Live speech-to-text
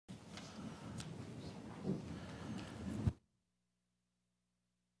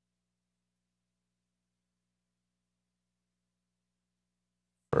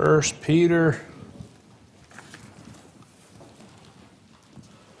First Peter.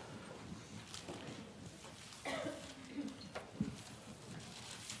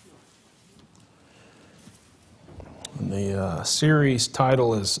 The series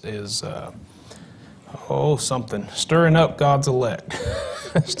title is something, Stirring Up God's Elect.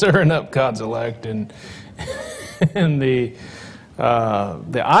 Stirring Up God's Elect. And the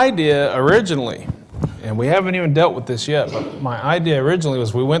idea originally, and we haven't even dealt with this yet, but my idea originally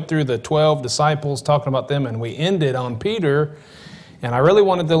was we went through the 12 disciples, talking about them, and we ended on Peter. And I really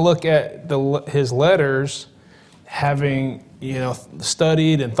wanted to look at his letters, having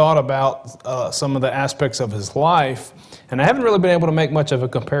studied and thought about some of the aspects of his life. And I haven't really been able to make much of a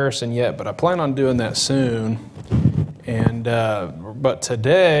comparison yet, but I plan on doing that soon. And but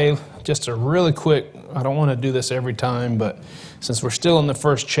today, just a really quick, I don't want to do this every time, but since we're still in the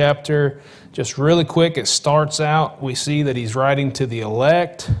first chapter, just really quick, it starts out, we see that he's writing to the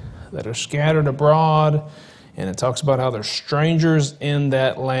elect that are scattered abroad, and it talks about how they're strangers in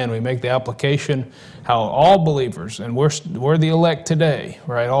that land. We make the application how all believers, and we're the elect today,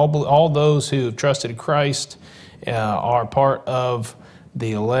 right? All those who have trusted Christ are part of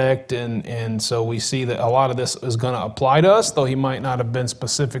the elect, and so we see that a lot of this is going to apply to us, though he might not have been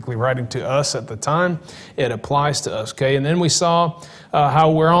specifically writing to us at the time. It applies to us, okay? And then we saw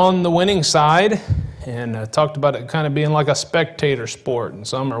how we're on the winning side, and talked about it kind of being like a spectator sport, and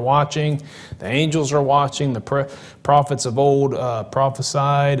some are watching, the angels are watching, the prophets of old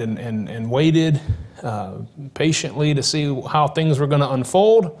prophesied and waited patiently to see how things were going to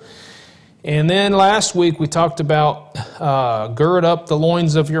unfold. And then last week we talked about gird up the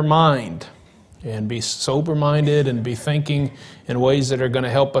loins of your mind and be sober-minded and be thinking in ways that are going to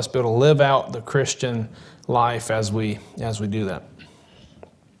help us be able to live out the Christian life as we do that.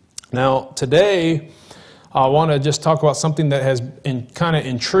 Now today I want to just talk about something that has kind of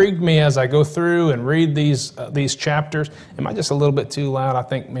intrigued me as I go through and read these chapters. Am I just a little bit too loud? I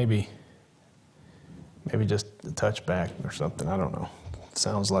think maybe just a touch back or something. I don't know. It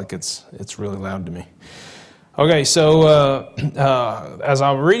sounds like it's really loud to me. Okay, so as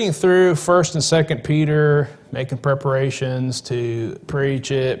I'm reading through 1st and 2nd Peter, making preparations to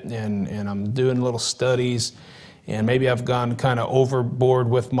preach it, and I'm doing little studies, and maybe I've gone kind of overboard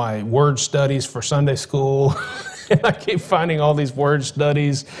with my word studies for Sunday school, and I keep finding all these word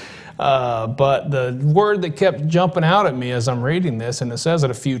studies. But the word that kept jumping out at me as I'm reading this, and it says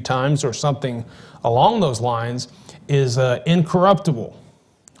it a few times or something along those lines, is incorruptible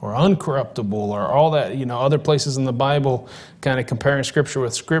or uncorruptible or all that, other places in the Bible kind of comparing Scripture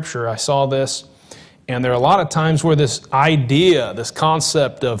with Scripture. I saw this, and there are a lot of times where this idea, this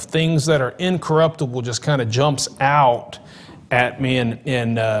concept of things that are incorruptible just kind of jumps out at me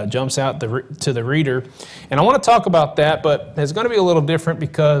and jumps out to the reader. And I want to talk about that, but it's going to be a little different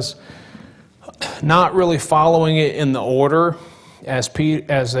because not really following it in the order as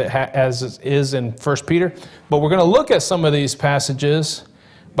it is in 1 Peter. But we're going to look at some of these passages,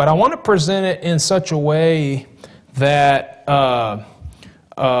 but I want to present it in such a way that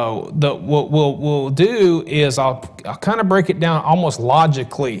what we'll do is I'll kind of break it down almost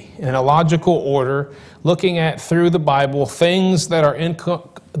logically, in a logical order, looking at through the Bible things that are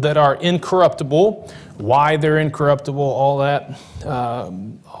incorruptible, why they're incorruptible, all that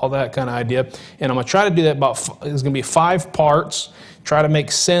kind of idea. And I'm going to try to do that there's going to be 5 parts, try to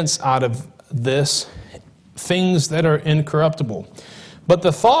make sense out of this, things that are incorruptible. But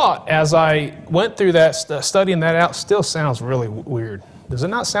the thought, as I went through that, studying that out, still sounds really weird. Does it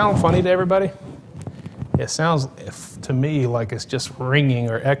not sound funny to everybody? It sounds to me like it's just ringing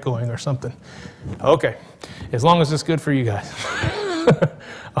or echoing or something. Okay, as long as it's good for you guys.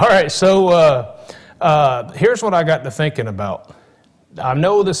 All right, so here's what I got to thinking about. I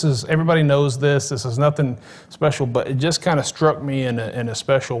know everybody knows this is nothing special, but it just kind of struck me in a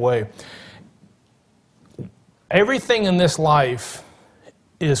special way. Everything in this life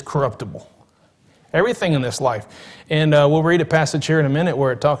is corruptible. Everything in this life. And we'll read a passage here in a minute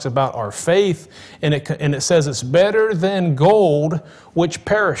where it talks about our faith, and it says it's better than gold which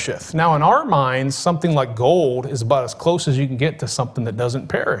perisheth. Now in our minds, something like gold is about as close as you can get to something that doesn't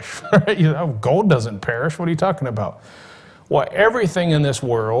perish. Right? Gold doesn't perish. What are you talking about? Well, everything in this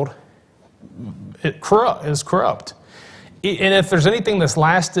world is corrupt. And if there's anything that's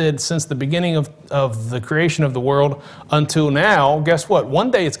lasted since the beginning of the creation of the world until now, guess what?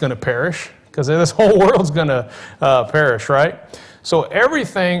 One day it's going to perish, because this whole world's going to perish, right? So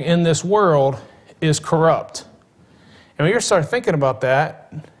everything in this world is corrupt. And when you start thinking about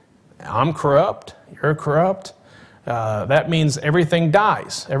that, I'm corrupt, you're corrupt, that means everything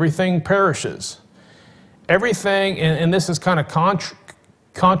dies, everything perishes. Everything, and this is kind of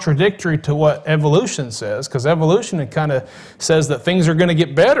contradictory to what evolution says, because evolution kind of says that things are going to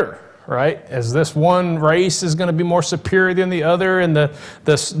get better, right? As this one race is going to be more superior than the other, and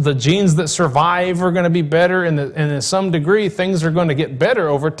the genes that survive are going to be better, and in some degree things are going to get better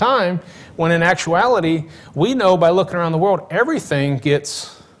over time, when in actuality, we know by looking around the world, everything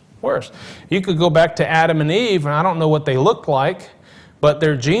gets worse. You could go back to Adam and Eve, and I don't know what they looked like, but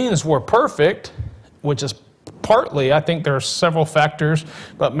their genes were perfect, which is partly, I think there are several factors,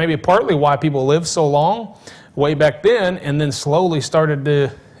 but maybe partly why people lived so long way back then, and then slowly started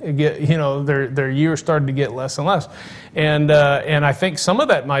to get, their years started to get less and less. And I think some of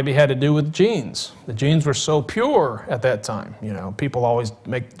that maybe had to do with genes. The genes were so pure at that time. People always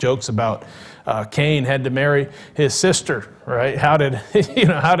make jokes about Cain had to marry his sister, right?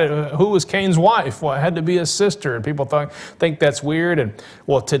 Who was Cain's wife? Well, it had to be his sister, and people think that's weird. And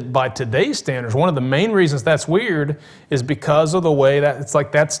well, by today's standards, one of the main reasons that's weird is because of the way that it's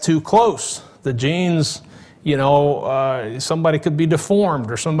like that's too close. The genes, somebody could be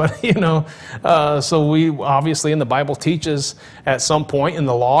deformed or somebody, so we obviously in the Bible teaches at some point in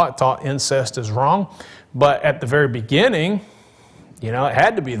the law it taught incest is wrong, but at the very beginning, it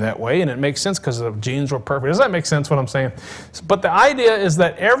had to be that way, and it makes sense because the genes were perfect. Does that make sense what I'm saying? But the idea is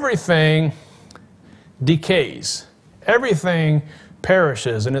that everything decays, everything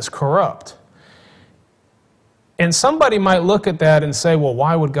perishes, and it's corrupt. And somebody might look at that and say, well,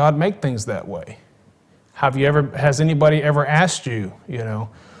 why would God make things that way? Has anybody ever asked you,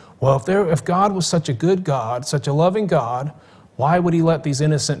 well, if God was such a good God, such a loving God, why would he let these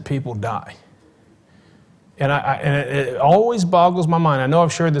innocent people die? And it always boggles my mind. I know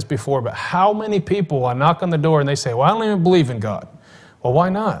I've shared this before, but how many people, I knock on the door and they say, well, I don't even believe in God. Well, why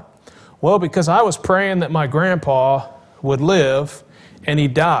not? Well, because I was praying that my grandpa would live and he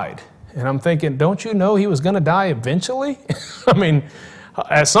died. And I'm thinking, don't you know he was going to die eventually? I mean,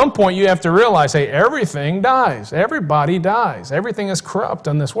 at some point you have to realize, hey, everything dies. Everybody dies. Everything is corrupt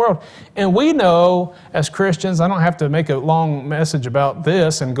in this world. And we know as Christians, I don't have to make a long message about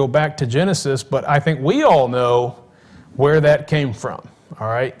this and go back to Genesis, but I think we all know where that came from, all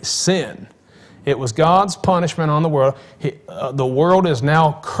right? Sin. It was God's punishment on the world. The world is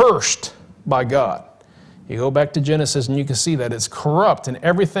now cursed by God. You go back to Genesis and you can see that it's corrupt, and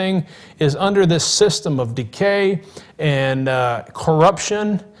everything is under this system of decay and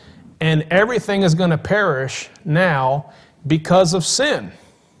corruption, and everything is going to perish now because of sin.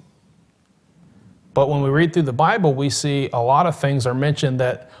 But when we read through the Bible, we see a lot of things are mentioned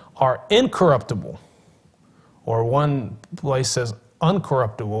that are incorruptible, or one place says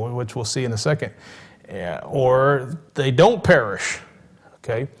uncorruptible, which we'll see in a second, or they don't perish.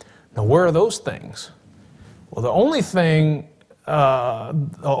 Okay, now where are those things? Well, the only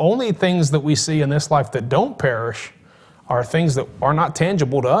things that we see in this life that don't perish are things that are not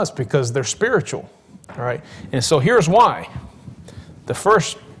tangible to us because they're spiritual. All right, and so here's why. The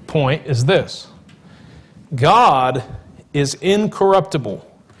first point is this: God is incorruptible.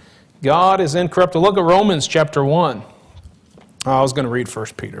 God is incorruptible. Look at Romans chapter 1. I was going to read 1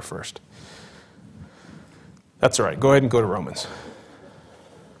 Peter first. That's all right. Go ahead and go to Romans.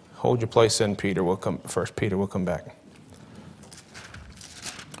 Hold your place in Peter. 1 Peter, we'll come back.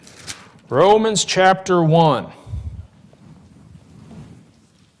 Romans chapter 1.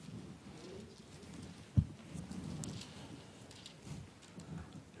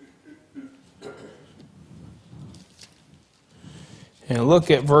 And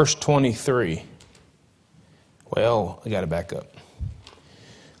look at verse 23. Well, I got to back up.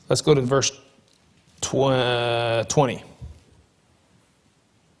 Let's go to verse 20.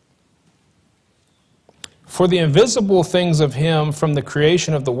 For the invisible things of him from the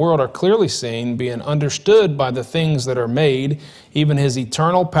creation of the world are clearly seen, being understood by the things that are made, even his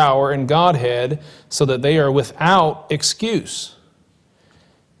eternal power and Godhead, so that they are without excuse.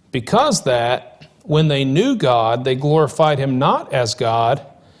 Because that, when they knew God, they glorified him not as God,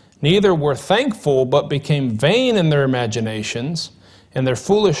 neither were thankful, but became vain in their imaginations, and their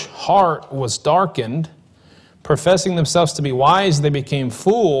foolish heart was darkened. Professing themselves to be wise, they became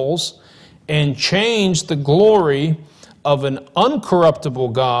fools, and changed the glory of an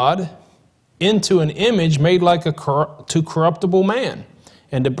uncorruptible God into an image made like to corruptible man,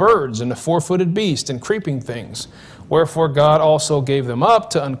 and to birds, and to four-footed beasts, and creeping things. Wherefore God also gave them up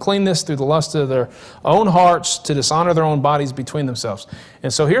to uncleanness through the lust of their own hearts, to dishonor their own bodies between themselves.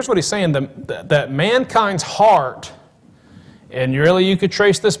 And so here's what he's saying, that mankind's heart, and really you could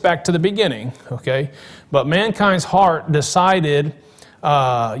trace this back to the beginning, okay? But mankind's heart decided,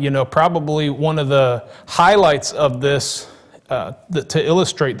 probably one of the highlights of this, to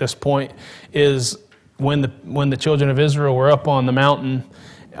illustrate this point, is when the children of Israel were up on the mountain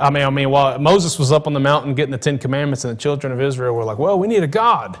I mean, while Moses was up on the mountain getting the 10 Commandments, and the children of Israel were like, well, we need a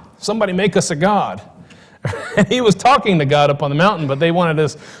God. Somebody make us a God. And he was talking to God up on the mountain, but they wanted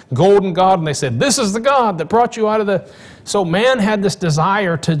this golden God, and they said, this is the God that brought you out of the... So man had this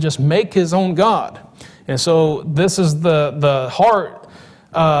desire to just make his own God. And so this is the heart,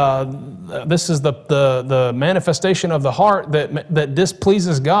 this is the manifestation of the heart that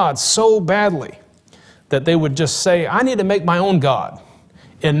displeases God so badly that they would just say, I need to make my own God,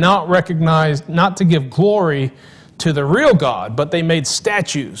 and not recognize, not to give glory to the real God, but they made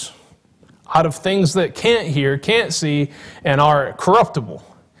statues out of things that can't hear, can't see, and are corruptible.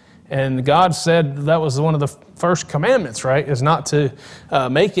 And God said that was one of the first commandments, right, is not to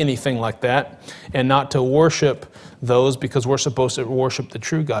make anything like that and not to worship those, because we're supposed to worship the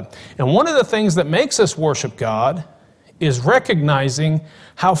true God. And one of the things that makes us worship God is recognizing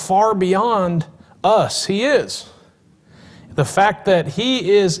how far beyond us He is. The fact that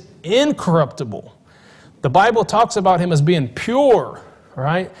He is incorruptible. The Bible talks about Him as being pure,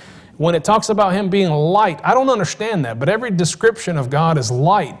 right? When it talks about Him being light, I don't understand that, but every description of God is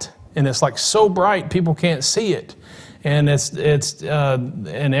light, and it's like so bright people can't see it. And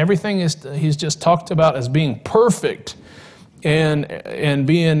and everything He's just talked about as being perfect and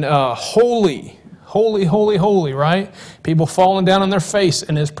being holy, holy, holy, holy, right? People falling down on their face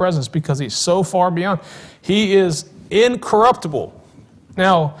in His presence because He's so far beyond. He is incorruptible.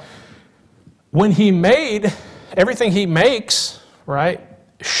 Now, when He made everything He makes, right,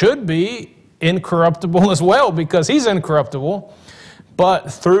 should be incorruptible as well, because He's incorruptible.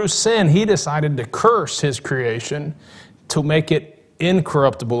 But through sin, He decided to curse His creation to make it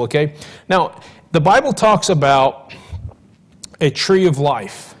incorruptible, okay? Now, the Bible talks about a tree of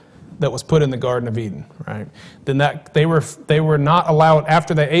life that was put in the Garden of Eden, right? Then they were not allowed,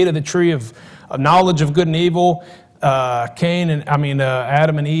 after they ate of the tree of knowledge of good and evil,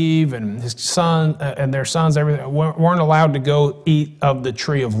 Adam and Eve and his son and their sons, everything, weren't allowed to go eat of the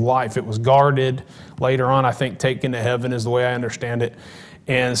tree of life. It was guarded. Later on, I think, taken to heaven is the way I understand it.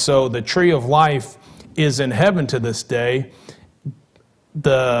 And so the tree of life is in heaven to this day.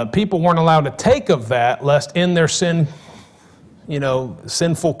 The people weren't allowed to take of that, lest in their sin,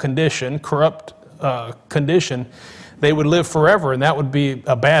 sinful condition, corrupt condition, they would live forever, and that would be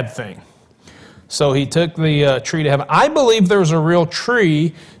a bad thing. So He took the tree to heaven. I believe there's a real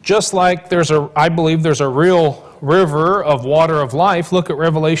tree, just like I believe there's a real river of water of life. Look at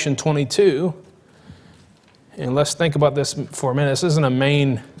Revelation 22. And let's think about this for a minute. This isn't a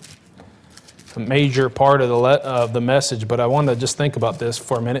major part of the message, but I want to just think about this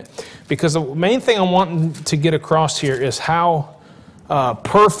for a minute. Because the main thing I'm wanting to get across here is how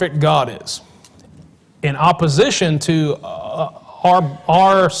perfect God is. In opposition to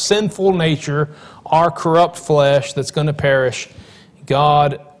our sinful nature, our corrupt flesh that's going to perish,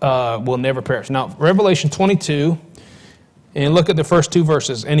 God will never perish. Now, Revelation 22, and look at the first two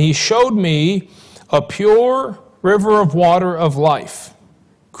verses. And He showed me a pure river of water of life,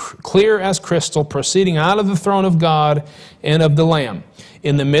 clear as crystal, proceeding out of the throne of God and of the Lamb.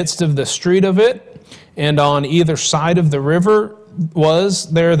 In the midst of the street of it, and on either side of the river,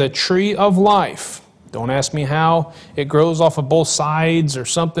 was there the tree of life. Don't ask me how. It grows off of both sides or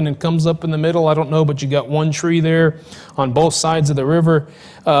something and comes up in the middle. I don't know, but you got one tree there on both sides of the river,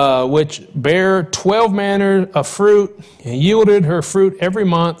 which bare 12 manner of fruit, and yielded her fruit every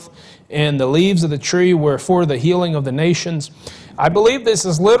month, and the leaves of the tree were for the healing of the nations. I believe this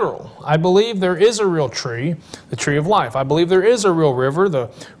is literal. I believe there is a real tree, the tree of life. I believe there is a real river, the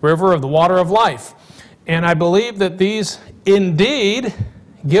river of the water of life. And I believe that these indeed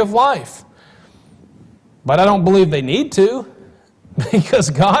give life. But I don't believe they need to, because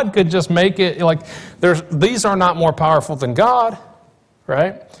God could just make it like these are not more powerful than God,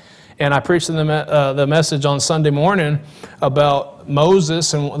 right? And I preached the message on Sunday morning about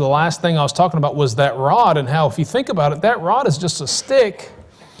Moses, and the last thing I was talking about was that rod, and how, if you think about it, that rod is just a stick,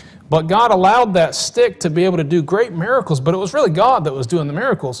 but God allowed that stick to be able to do great miracles, but it was really God that was doing the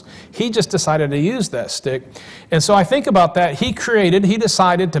miracles. He just decided to use that stick. And so I think about that. He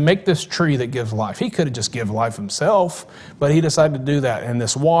decided to make this tree that gives life. He could have just given life Himself, but He decided to do that, and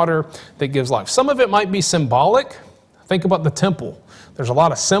this water that gives life. Some of it might be symbolic. Think about the temple. There's a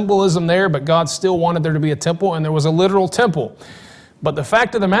lot of symbolism there, but God still wanted there to be a temple, and there was a literal temple. But the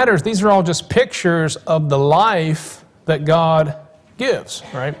fact of the matter is, these are all just pictures of the life that God gives,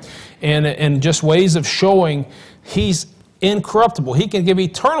 right? And just ways of showing He's incorruptible. He can give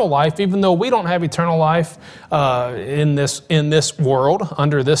eternal life, even though we don't have eternal life in this world,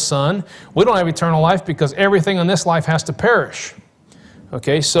 under this sun. We don't have eternal life because everything in this life has to perish.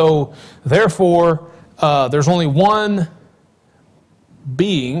 Okay, so therefore, there's only one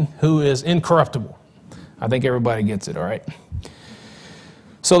being who is incorruptible. I think everybody gets it, all right?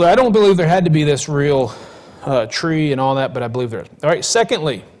 So I don't believe there had to be this real tree and all that, but I believe there is. All right,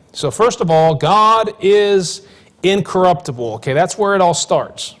 secondly, so first of all, God is incorruptible. Okay, that's where it all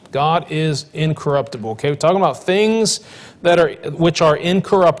starts. God is incorruptible. Okay, we're talking about things which are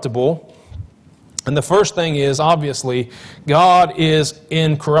incorruptible. And the first thing is, obviously, God is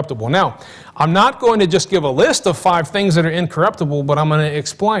incorruptible. Now, I'm not going to just give a list of 5 things that are incorruptible, but I'm going to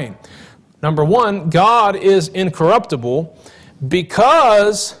explain. Number one, God is incorruptible.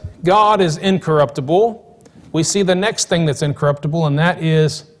 Because God is incorruptible, we see the next thing that's incorruptible, and that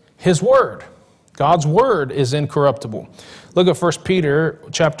is His Word. God's Word is incorruptible. Look at 1 Peter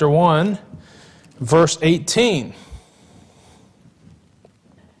chapter 1, verse 18.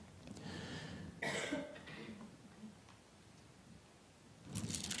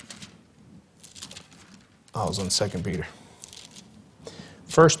 I was on 2 Peter.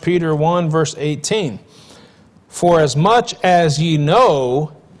 1 Peter 1, verse 18. For as much as ye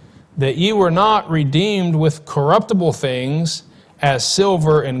know that ye were not redeemed with corruptible things, as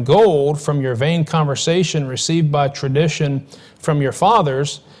silver and gold from your vain conversation received by tradition from your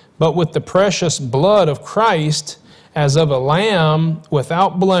fathers, but with the precious blood of Christ, as of a lamb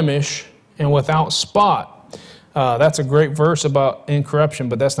without blemish and without spot. That's a great verse about incorruption,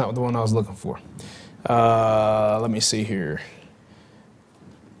 but that's not the one I was looking for. Let me see here.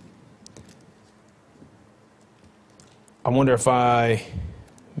 I wonder if I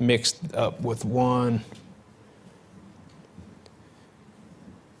mixed up with one.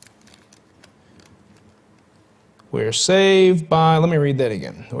 We're saved by, let me read that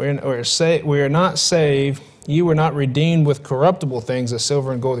again. We are not saved. You were not redeemed with corruptible things, as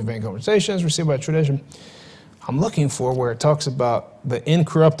silver and gold in vain conversations received by tradition. I'm looking for where it talks about the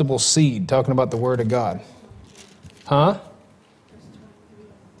incorruptible seed, talking about the Word of God. Huh?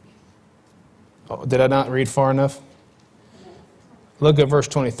 Oh, did I not read far enough? Look at verse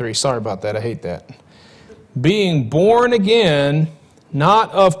 23. Sorry about that. I hate that. Being born again,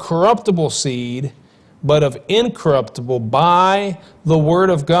 not of corruptible seed, but of incorruptible by the Word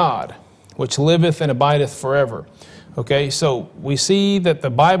of God, which liveth and abideth forever. Okay, so we see that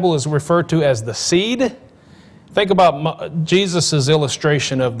the Bible is referred to as the seed. Think about Jesus'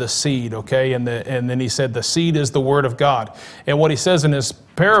 illustration of the seed, okay? And then he said the seed is the Word of God. And what he says in his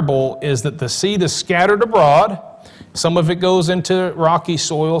parable is that the seed is scattered abroad. Some of it goes into rocky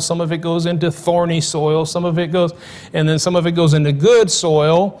soil, some of it goes into thorny soil, some of it goes into good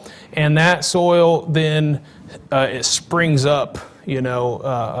soil, and that soil then it springs up,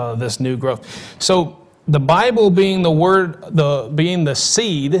 this new growth. So the Bible being being the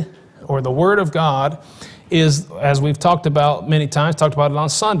seed or the Word of God is, as we've talked about many times, talked about it on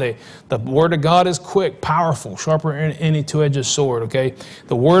Sunday, the Word of God is quick, powerful, sharper than any two-edged sword, okay?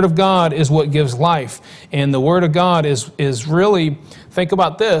 The Word of God is what gives life. And the Word of God is really, think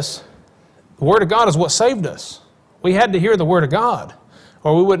about this, the Word of God is what saved us. We had to hear the Word of God,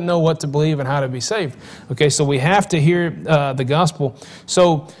 or we wouldn't know what to believe and how to be saved. Okay, so we have to hear the gospel.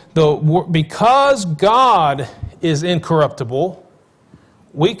 So because God is incorruptible,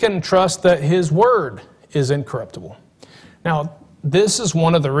 we can trust that His Word is incorruptible. Now, this is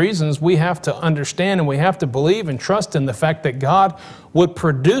one of the reasons we have to understand and we have to believe and trust in the fact that God would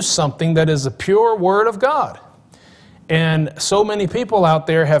produce something that is a pure Word of God. And so many people out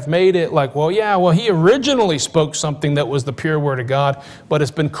there have made it like, he originally spoke something that was the pure Word of God, but it's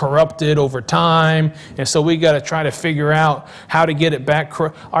been corrupted over time, and so we got to try to figure out how to get it back.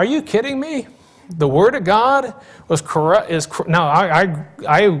 Are you kidding me? The Word of God was corrupt. Now,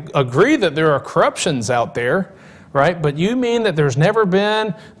 I agree that there are corruptions out there, right? But you mean that there was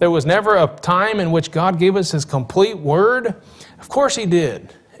never a time in which God gave us His complete Word? Of course He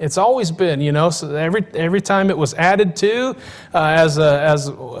did. It's always been, so every time it was added to, as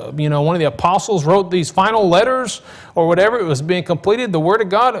one of the apostles wrote these final letters or whatever, it was being completed, the Word of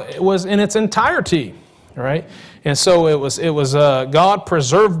God was in its entirety, right? And so it was God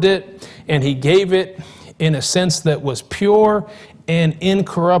preserved it, and He gave it in a sense that was pure and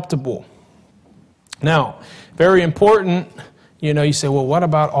incorruptible. Now, very important, you say, well, what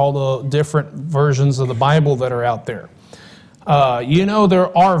about all the different versions of the Bible that are out there?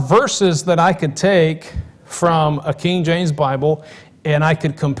 There are verses that I could take from a King James Bible, and I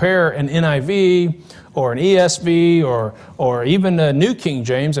could compare an NIV or an ESV or even a New King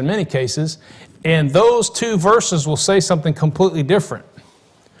James in many cases, and those two verses will say something completely different.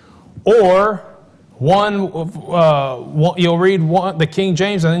 Or you'll read the King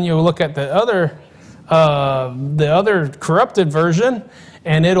James, and then you'll look at the other corrupted version,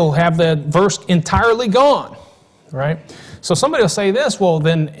 and it'll have the verse entirely gone, right? So somebody will say this, well,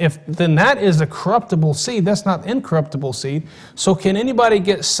 then that is a corruptible seed. That's not incorruptible seed. So can anybody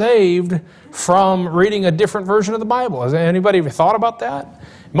get saved from reading a different version of the Bible? Has anybody ever thought about that?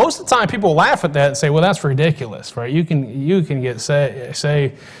 Most of the time people laugh at that and say, well, that's ridiculous, right? You can get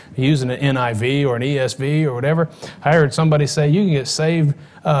say using an NIV or an ESV or whatever. I heard somebody say you can get saved,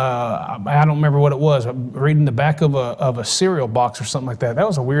 I don't remember what it was, reading the back of a cereal box or something like that. That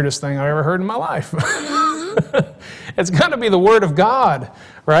was the weirdest thing I ever heard in my life. It's got to be the Word of God,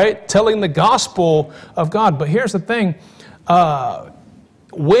 right? Telling the gospel of God. But here's the thing.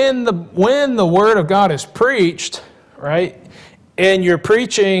 When the Word of God is preached, right, and you're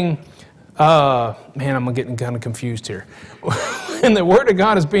preaching, man, I'm getting kind of confused here. When the Word of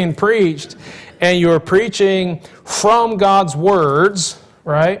God is being preached and you're preaching from God's words,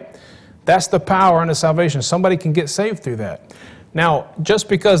 right, that's the power unto salvation. Somebody can get saved through that. Now, just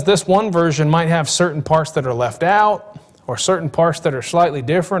because this one version might have certain parts that are left out or certain parts that are slightly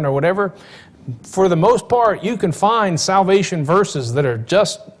different or whatever, for the most part, you can find salvation verses that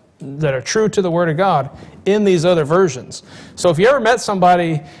are true to the Word of God in these other versions. So if you ever met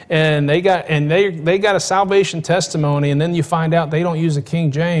somebody and they got a salvation testimony, and then you find out they don't use a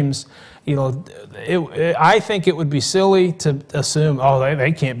King James, you know, I think it would be silly to assume, oh,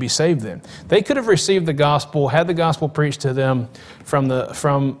 they can't be saved then. They could have received the gospel, had the gospel preached to them from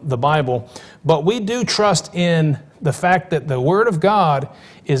the Bible, but we do trust in the fact that the Word of God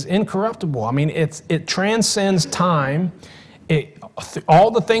is incorruptible. I mean, it transcends time.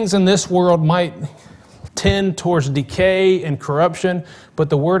 All the things in this world might tend towards decay and corruption, but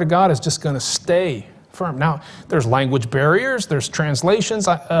the Word of God is just going to stay firm. Now, there's language barriers, there's translations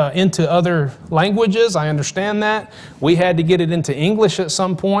into other languages. I understand that. We had to get it into English at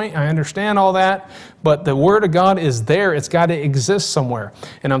some point. I understand all that. But the Word of God is there. It's got to exist somewhere.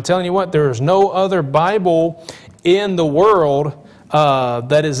 And I'm telling you what, there is no other Bible in the world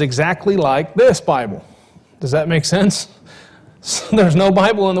that is exactly like this Bible. Does that make sense? So there's no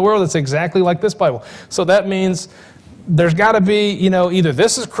Bible in the world that's exactly like this Bible. So that means there's got to be, you know, either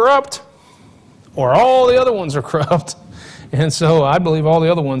this is corrupt or all the other ones are corrupt. And so I believe all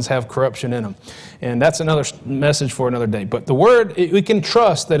the other ones have corruption in them. And that's another message for another day. But the Word, we can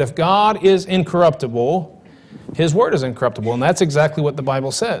trust that if God is incorruptible, His Word is incorruptible. And that's exactly what the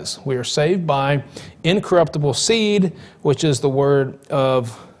Bible says. We are saved by incorruptible seed, which is the Word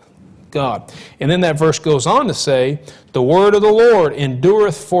of God. And then that verse goes on to say, the word of the Lord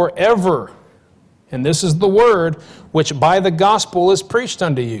endureth forever. And this is the word which by the gospel is preached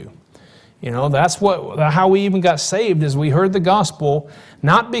unto you. You know, that's how we even got saved, is we heard the gospel,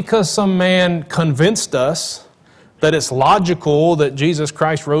 not because some man convinced us that it's logical that Jesus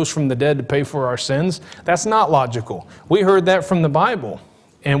Christ rose from the dead to pay for our sins. That's not logical. We heard that from the Bible,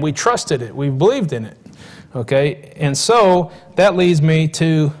 and we trusted it. We believed in it. Okay, and so that leads me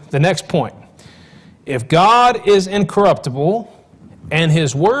to the next point. If God is incorruptible and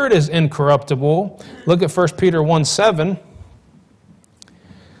His Word is incorruptible, look at 1 Peter 1:7.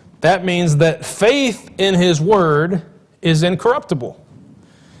 That means that faith in His Word is incorruptible.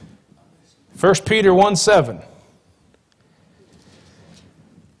 1 Peter 1:7.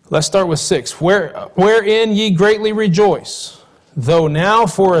 Let's start with 6. Wherein ye greatly rejoice, though now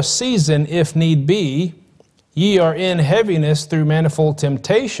for a season, if need be, ye are in heaviness through manifold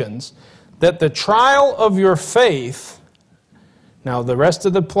temptations, that the trial of your faith. Now, the rest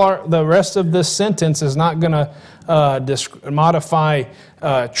of this sentence is not going to modify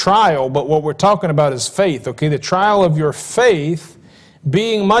trial, but what we're talking about is faith. Okay, the trial of your faith,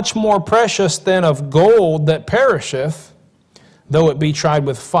 being much more precious than of gold that perisheth, though it be tried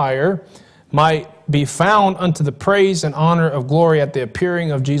with fire, might be found unto the praise and honor of glory at the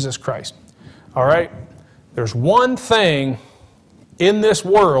appearing of Jesus Christ. All right. There's one thing in this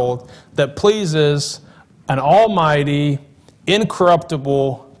world that pleases an almighty,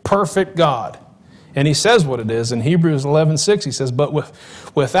 incorruptible, perfect God. And He says what it is. In Hebrews 11:6, He says, but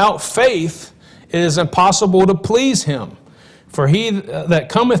without faith it is impossible to please Him. For he that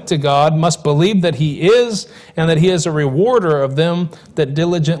cometh to God must believe that He is, and that He is a rewarder of them that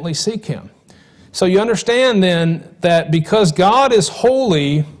diligently seek Him. So you understand then that because God is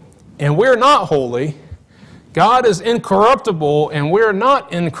holy and we're not holy, God is incorruptible and we're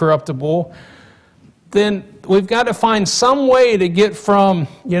not incorruptible, then we've got to find some way to get from,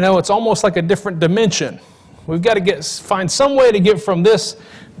 you know, it's almost like a different dimension. We've got to find some way to get from this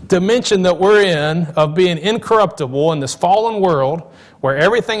dimension that we're in of being incorruptible in this fallen world where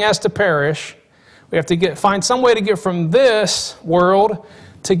everything has to perish. We have to find some way to get from this world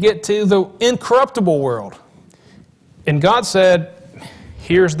to get to the incorruptible world. And God said,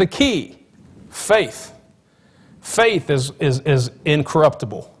 here's the key, faith. faith is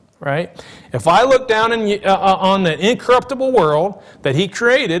incorruptible, right? If I look down on the incorruptible world that he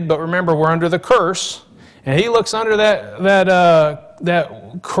created, but remember we're under the curse, and he looks under the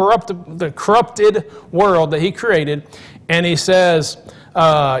corrupted world that he created, and he says,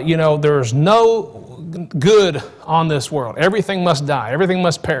 there's no good on this world. Everything must die. Everything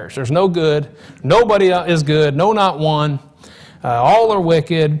must perish. There's no good. Nobody is good. No, not one. All are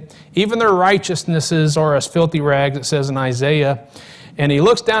wicked. Even their righteousnesses are as filthy rags, it says in Isaiah. And he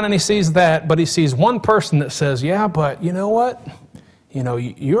looks down and he sees that, but he sees one person that says, yeah, but you know what?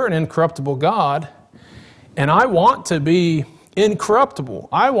 You're an incorruptible God, and I want to be incorruptible.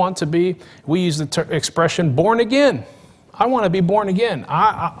 I want to be, we use the expression, born again. I want to be born again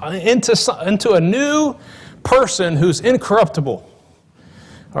into a new person who's incorruptible.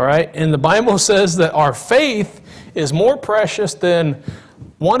 All right? And the Bible says that our faith is more precious than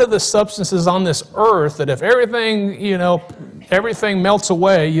one of the substances on this earth, that if everything melts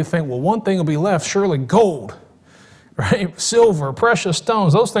away, you think, well, one thing will be left, surely gold, right? Silver, precious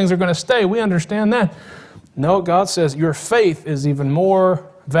stones, those things are going to stay. We understand that. No, God says your faith is even more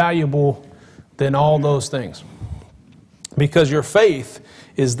valuable than all those things. Because your faith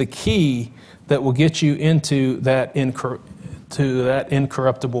is the key that will get you into that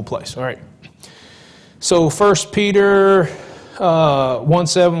incorruptible place. All right. So 1 Peter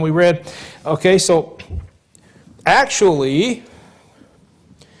 1:7 we read. Okay, so actually,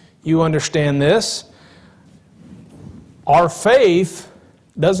 you understand this. Our faith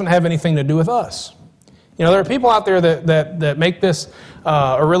doesn't have anything to do with us. There are people out there that make this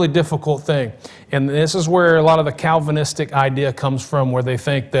a really difficult thing. And this is where a lot of the Calvinistic idea comes from, where they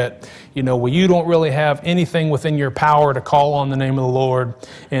think that, you don't really have anything within your power to call on the name of the Lord,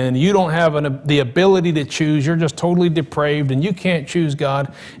 and you don't have the ability to choose. You're just totally depraved, and you can't choose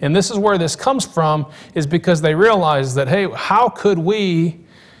God. And this is where this comes from, is because they realize that, hey, how could we,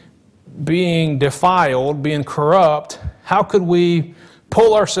 being defiled, being corrupt, how could we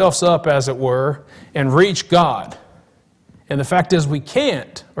pull ourselves up, as it were, and reach God? And the fact is we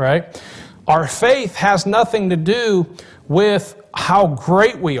can't, right? Our faith has nothing to do with how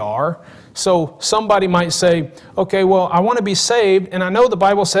great we are. So somebody might say, okay, well, I want to be saved, and I know the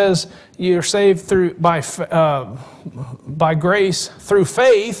Bible says you're saved by grace through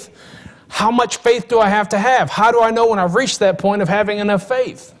faith. How much faith do I have to have? How do I know when I've reached that point of having enough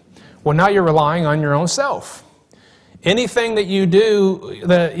faith? Well, now you're relying on your own self. Anything that you do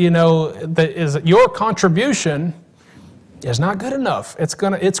that is your contribution is not good enough.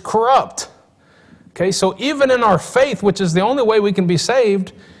 It's corrupt. Okay, so even in our faith, which is the only way we can be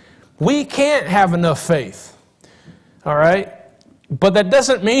saved, we can't have enough faith. All right? But that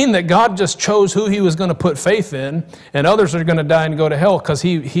doesn't mean that God just chose who he was going to put faith in, and others are going to die and go to hell because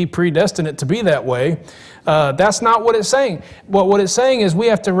he predestined it to be that way. That's not what it's saying. What it's saying is we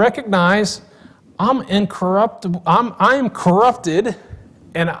have to recognize I'm incorruptible. I'm corrupted,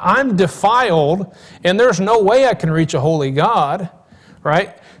 and I'm defiled, and there's no way I can reach a holy God,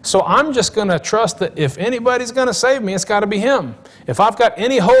 right? So I'm just going to trust that if anybody's going to save me, it's got to be him. If I've got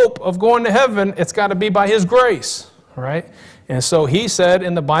any hope of going to heaven, it's got to be by his grace, all right? And so he said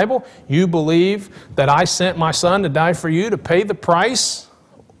in the Bible, you believe that I sent my son to die for you, to pay the price,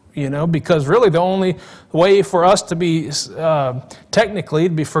 because really the only way for us to be, technically,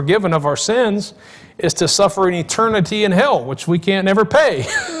 to be forgiven of our sins is to suffer an eternity in hell, which we can't never pay,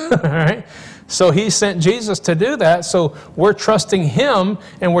 all right? So he sent Jesus to do that. So we're trusting him,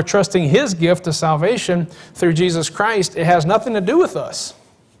 and we're trusting his gift of salvation through Jesus Christ. It has nothing to do with us.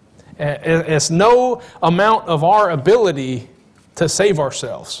 It's no amount of our ability to save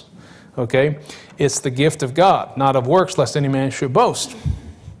ourselves. Okay? It's the gift of God, not of works, lest any man should boast.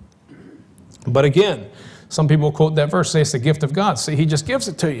 But again, some people quote that verse, say it's the gift of God. See, he just gives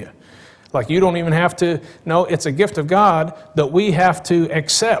it to you. Like you don't even have to. No, it's a gift of God that we have to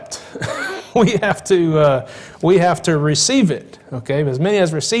accept. We have to receive it. Okay, as many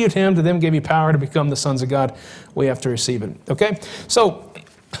as received him, to them gave he power to become the sons of God. We have to receive it. Okay, so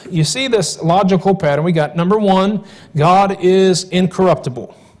you see this logical pattern. We got number one, God is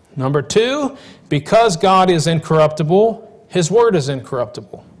incorruptible. Number two, because God is incorruptible, his word is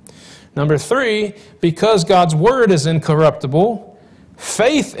incorruptible. Number three, because God's word is incorruptible,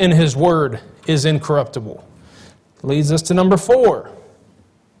 faith in his word is incorruptible. Leads us to number four.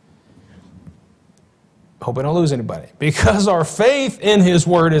 Hope I don't lose anybody. Because our faith in his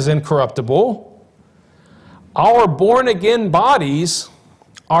word is incorruptible, our born-again bodies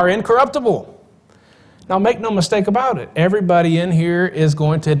are incorruptible. Now make no mistake about it. Everybody in here is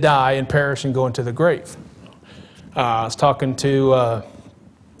going to die and perish and go into the grave. I was talking to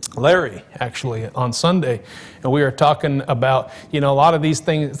Larry, actually, on Sunday, and we were talking about, a lot of these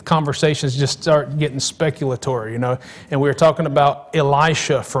things, conversations just start getting speculatory, and we were talking about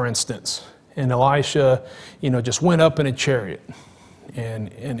Elisha, for instance, and Elisha, just went up in a chariot,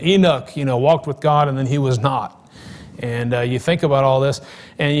 and Enoch, walked with God, and then he was not, and you think about all this,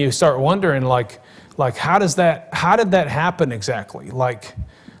 and you start wondering, like how did that happen exactly? Like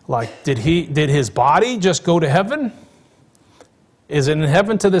did his body just go to heaven? Is it in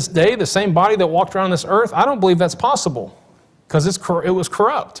heaven to this day, the same body that walked around this earth? I don't believe that's possible because it was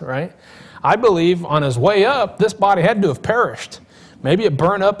corrupt, right? I believe on his way up, this body had to have perished. Maybe it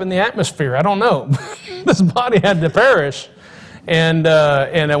burned up in the atmosphere. I don't know. This body had to perish. And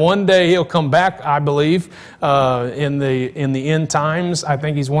one day he'll come back, I believe, in the end times. I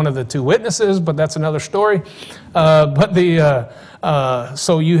think he's one of the two witnesses, but that's another story. So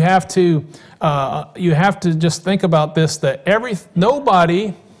you have to just think about this, that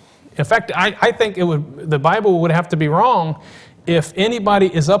nobody, in fact, I think the Bible would have to be wrong if anybody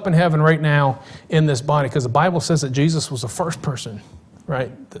is up in heaven right now in this body, because the Bible says that Jesus was the first person,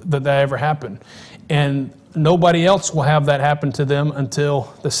 right, that ever happened. And nobody else will have that happen to them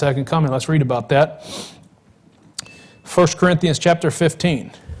until the second coming. Let's read about that. 1 Corinthians chapter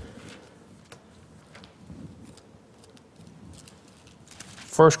 15.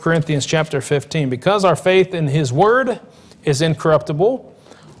 1 Corinthians chapter 15. Because our faith in His Word is incorruptible,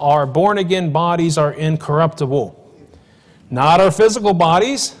 our born-again bodies are incorruptible. Not our physical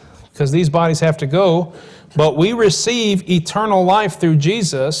bodies, because these bodies have to go, but we receive eternal life through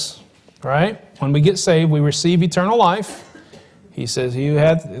Jesus, right? When we get saved, we receive eternal life. He says,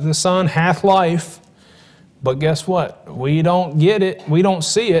 the Son hath life. But guess what? We don't get it. We don't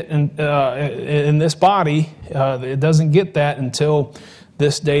see it in this body. It doesn't get that until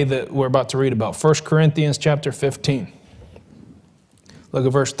this day that we're about to read about. 1 Corinthians chapter 15. Look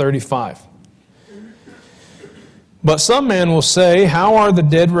at verse 35. But some men will say, how are the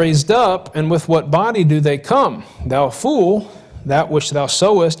dead raised up, and with what body do they come? Thou fool, that which thou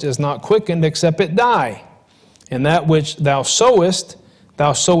sowest is not quickened except it die. And that which thou sowest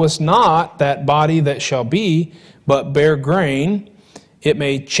not that body that shall be, but bear grain. It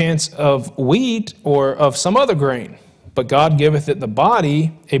may chance of wheat or of some other grain. But God giveth it a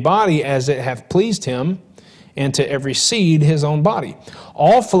body as it hath pleased Him, and to every seed his own body.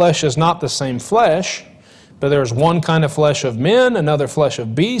 All flesh is not the same flesh, but there is one kind of flesh of men, another flesh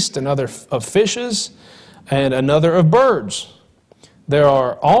of beasts, another of fishes, and another of birds. There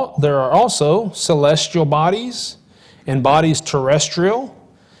are also celestial bodies and bodies terrestrial,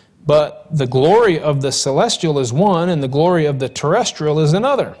 but the glory of the celestial is one, and the glory of the terrestrial is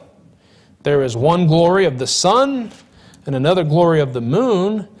another. There is one glory of the sun, and another glory of the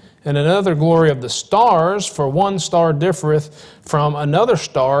moon, and another glory of the stars, for one star differeth from another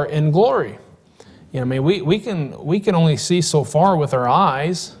star in glory. We can only see so far with our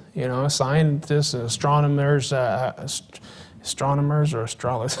eyes. Scientists, astronomers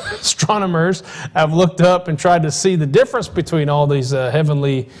have looked up and tried to see the difference between all these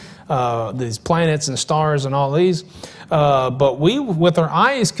heavenly, these planets and stars and all these. But we, with our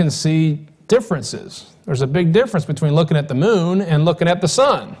eyes, can see differences. There's a big difference between looking at the moon and looking at the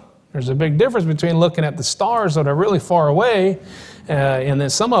sun. There's a big difference between looking at the stars that are really far away, and then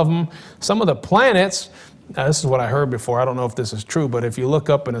some of the planets. This is what I heard before. I don't know if this is true, but if you look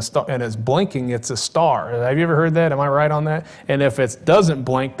up in a star and it's blinking, it's a star. Have you ever heard that? Am I right on that? And if it doesn't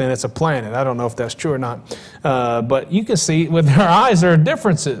blink, then it's a planet. I don't know if that's true or not. But you can see with our eyes there are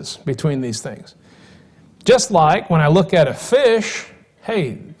differences between these things. Just like when I look at a fish,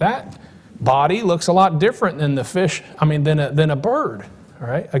 hey, that body looks a lot different than the fish. Than a bird. All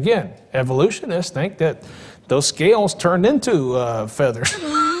right. Again, evolutionists think that those scales turned into feathers.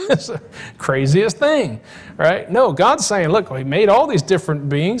 It's the craziest thing, right? No, God's saying, look, He made all these different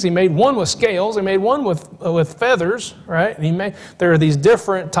beings. He made one with scales. He made one with feathers, right? And there are these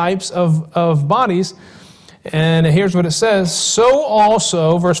different types of bodies. And here's what it says. So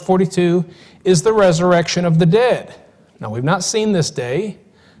also, verse 42, is the resurrection of the dead. Now, we've not seen this day.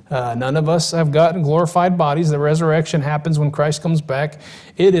 None of us have gotten glorified bodies. The resurrection happens when Christ comes back.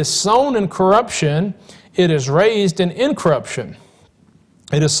 It is sown in corruption. It is raised in incorruption.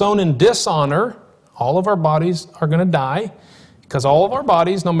 It is sown in dishonor. All of our bodies are going to die because all of our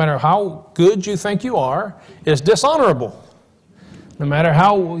bodies, no matter how good you think you are, is dishonorable. No matter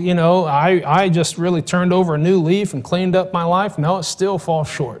how, I just really turned over a new leaf and cleaned up my life. No, it still falls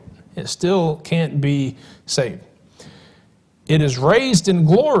short. It still can't be saved. It is raised in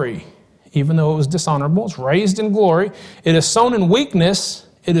glory, even though it was dishonorable. It's raised in glory. It is sown in weakness.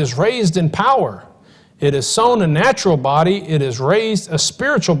 It is raised in power. It is sown a natural body, it is raised a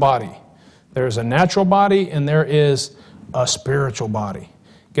spiritual body. There is a natural body and there is a spiritual body.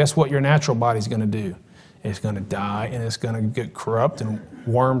 Guess what your natural body is going to do? It's going to die and it's going to get corrupt and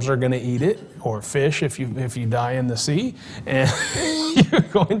worms are going to eat it, or fish if you die in the sea, and you're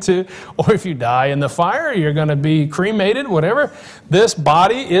going to, or if you die in the fire, you're going to be cremated, whatever. This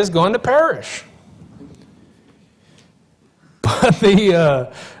body is going to perish.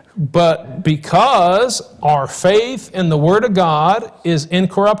 But because our faith in the Word of God is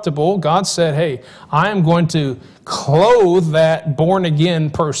incorruptible, God said, hey, I am going to clothe that born-again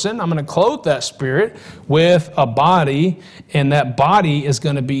person. I'm going to clothe that spirit with a body, and that body is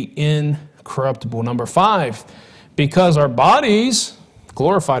going to be incorruptible. Number 5, because our bodies,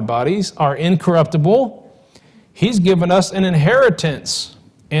 glorified bodies, are incorruptible, He's given us an inheritance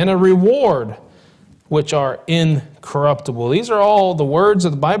and a reward, which are incorruptible. These are all the words that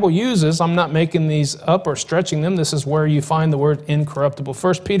the Bible uses. I'm not making these up or stretching them. This is where you find the word incorruptible.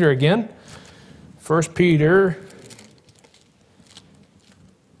 1 Peter again. 1 Peter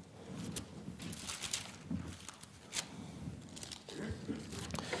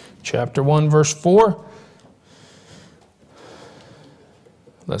chapter 1, verse 4.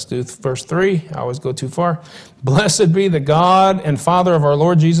 Let's do verse 3. I always go too far. Blessed be the God and Father of our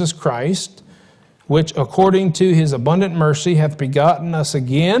Lord Jesus Christ, which according to His abundant mercy hath begotten us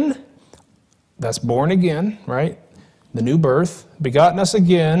again. That's born again, right? The new birth. Begotten us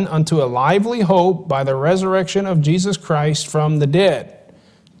again unto a lively hope by the resurrection of Jesus Christ from the dead,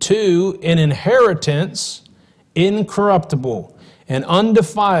 to an inheritance incorruptible and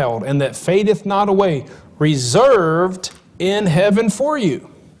undefiled, and that fadeth not away, reserved in heaven for you.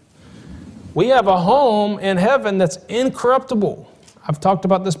 We have a home in heaven that's incorruptible. I've talked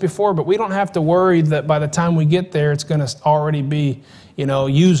about this before, but we don't have to worry that by the time we get there, it's going to already be,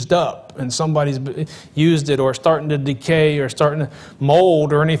 used up and somebody's used it or starting to decay or starting to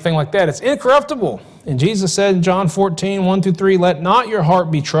mold or anything like that. It's incorruptible. And Jesus said in John 14, 1-3, let not your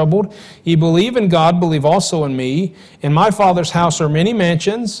heart be troubled. Ye believe in God, believe also in me. In my Father's house are many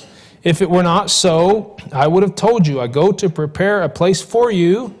mansions. If it were not so, I would have told you, I go to prepare a place for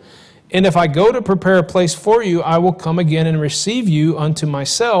you. And if I go to prepare a place for you, I will come again and receive you unto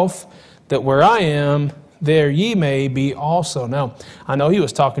myself, that where I am, there ye may be also. Now, I know He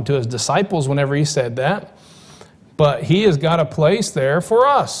was talking to His disciples whenever He said that, but He has got a place there for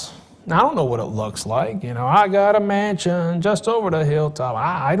us. Now, I don't know what it looks like. I got a mansion just over the hilltop.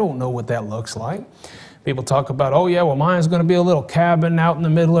 I don't know what that looks like. People talk about, oh yeah, well mine's going to be a little cabin out in the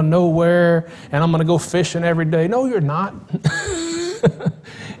middle of nowhere, and I'm going to go fishing every day. No, you're not.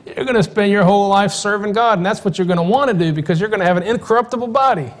 You're going to spend your whole life serving God, and that's what you're going to want to do because you're going to have an incorruptible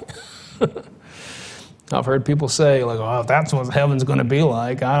body. I've heard people say, like, oh, that's what heaven's going to be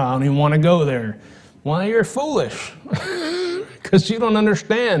like. I don't even want to go there. Well, you're foolish because you don't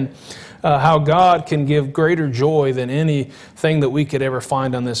understand how God can give greater joy than anything that we could ever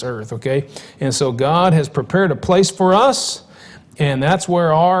find on this earth, okay? And so God has prepared a place for us, and that's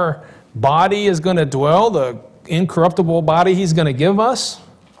where our body is going to dwell, the incorruptible body He's going to give us.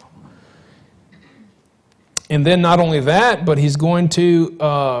 And then not only that, but He's going to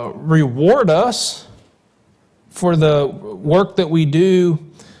reward us for the work that we do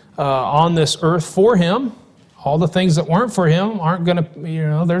on this earth for Him. All the things that weren't for Him aren't going to,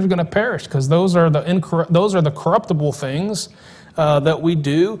 they're going to perish because those are the corruptible things that we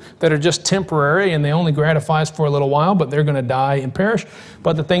do that are just temporary and they only gratify us for a little while, but they're going to die and perish.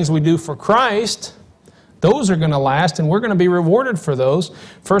 But the things we do for Christ, those are going to last, and we're going to be rewarded for those.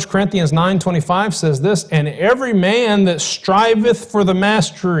 1 Corinthians 9:25 says this, and every man that striveth for the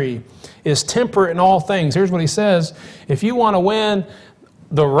mastery is temperate in all things. Here's what he says. If you want to win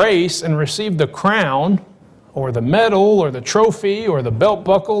the race and receive the crown or the medal or the trophy or the belt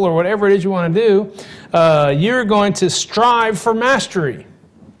buckle or whatever it is you want to do, you're going to strive for mastery.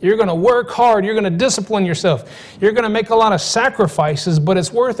 You're going to work hard. You're going to discipline yourself. You're going to make a lot of sacrifices, but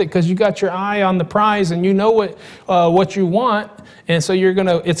it's worth it because you got your eye on the prize and you know what you want, and so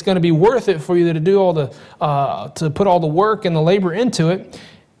it's going to be worth it for you to do to put all the work and the labor into it.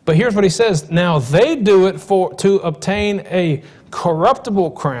 But here's what he says: now they do it to obtain a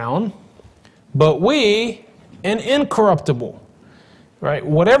corruptible crown, but we an incorruptible. Right?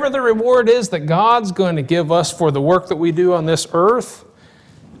 Whatever the reward is that God's going to give us for the work that we do on this earth,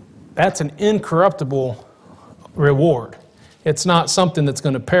 that's an incorruptible reward. It's not something that's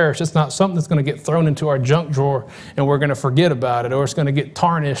going to perish. It's not something that's going to get thrown into our junk drawer and we're going to forget about it, or it's going to get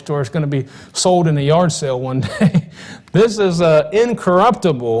tarnished, or it's going to be sold in a yard sale one day. This is an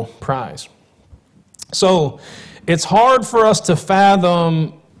incorruptible prize. So it's hard for us to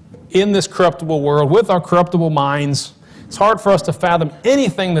fathom, in this corruptible world with our corruptible minds. It's hard for us to fathom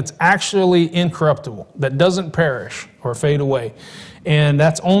anything that's actually incorruptible, that doesn't perish or fade away. And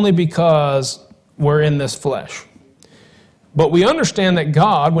that's only because we're in this flesh. But we understand that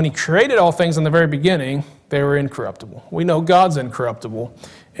God, when He created all things in the very beginning, they were incorruptible. We know God's incorruptible,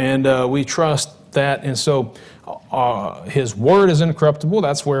 and we trust that. And so His Word is incorruptible.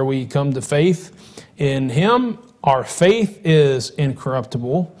 That's where we come to faith in Him. Our faith is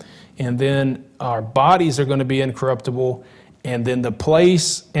incorruptible, and then our bodies are going to be incorruptible, and then the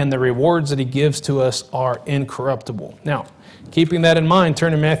place and the rewards that He gives to us are incorruptible. Now, keeping that in mind,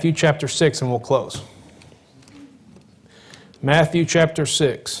 turn to Matthew chapter 6 and we'll close. Matthew chapter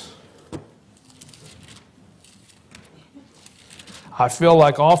 6. I feel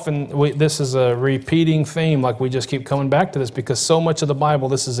like often this is a repeating theme, like we just keep coming back to this, because so much of the Bible,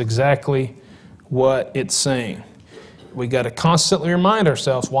 this is exactly what it's saying. We got to constantly remind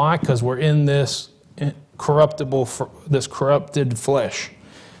ourselves. Why? Because we're in this corruptible, this corrupted flesh.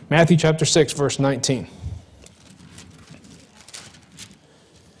 Matthew chapter 6, verse 19.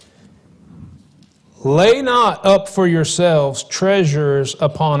 Lay not up for yourselves treasures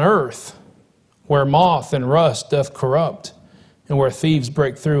upon earth, where moth and rust doth corrupt, and where thieves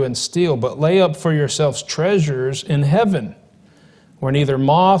break through and steal. But lay up for yourselves treasures in heaven, where neither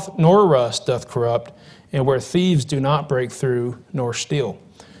moth nor rust doth corrupt, and where thieves do not break through nor steal.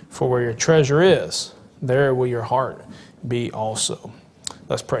 For where your treasure is, there will your heart be also.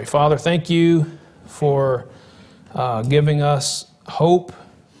 Let's pray. Father, thank you for giving us hope.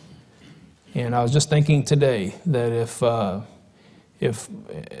 And I was just thinking today that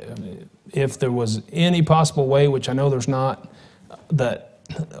if there was any possible way, which I know there's not, that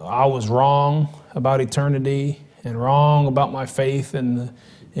I was wrong about eternity and wrong about my faith in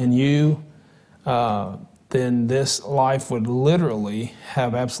you, then this life would literally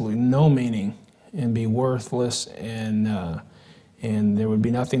have absolutely no meaning and be worthless, and there would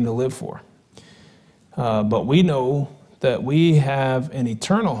be nothing to live for. But we know that we have an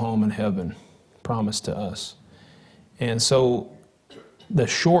eternal home in heaven promised to us. And so the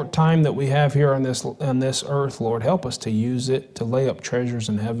short time that we have here on this earth, Lord, help us to use it to lay up treasures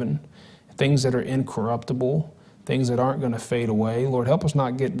in heaven, things that are incorruptible, things that aren't going to fade away. Lord, help us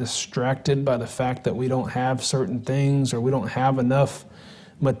not get distracted by the fact that we don't have certain things, or we don't have enough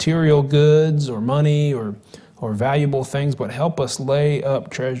material goods or money or valuable things, but help us lay up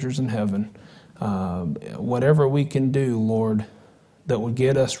treasures in heaven. Whatever we can do, Lord, that would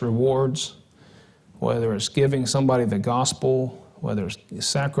get us rewards, whether it's giving somebody the gospel, whether it's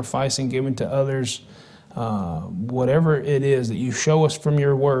sacrificing, giving to others, whatever it is that you show us from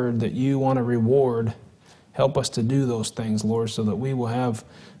your word that you want to reward, help us to do those things, Lord, so that we will have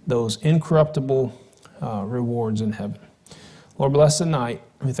those incorruptible rewards in heaven. Lord, bless the night.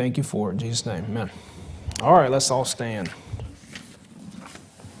 We thank you for it. In Jesus' name, amen. All right, let's all stand.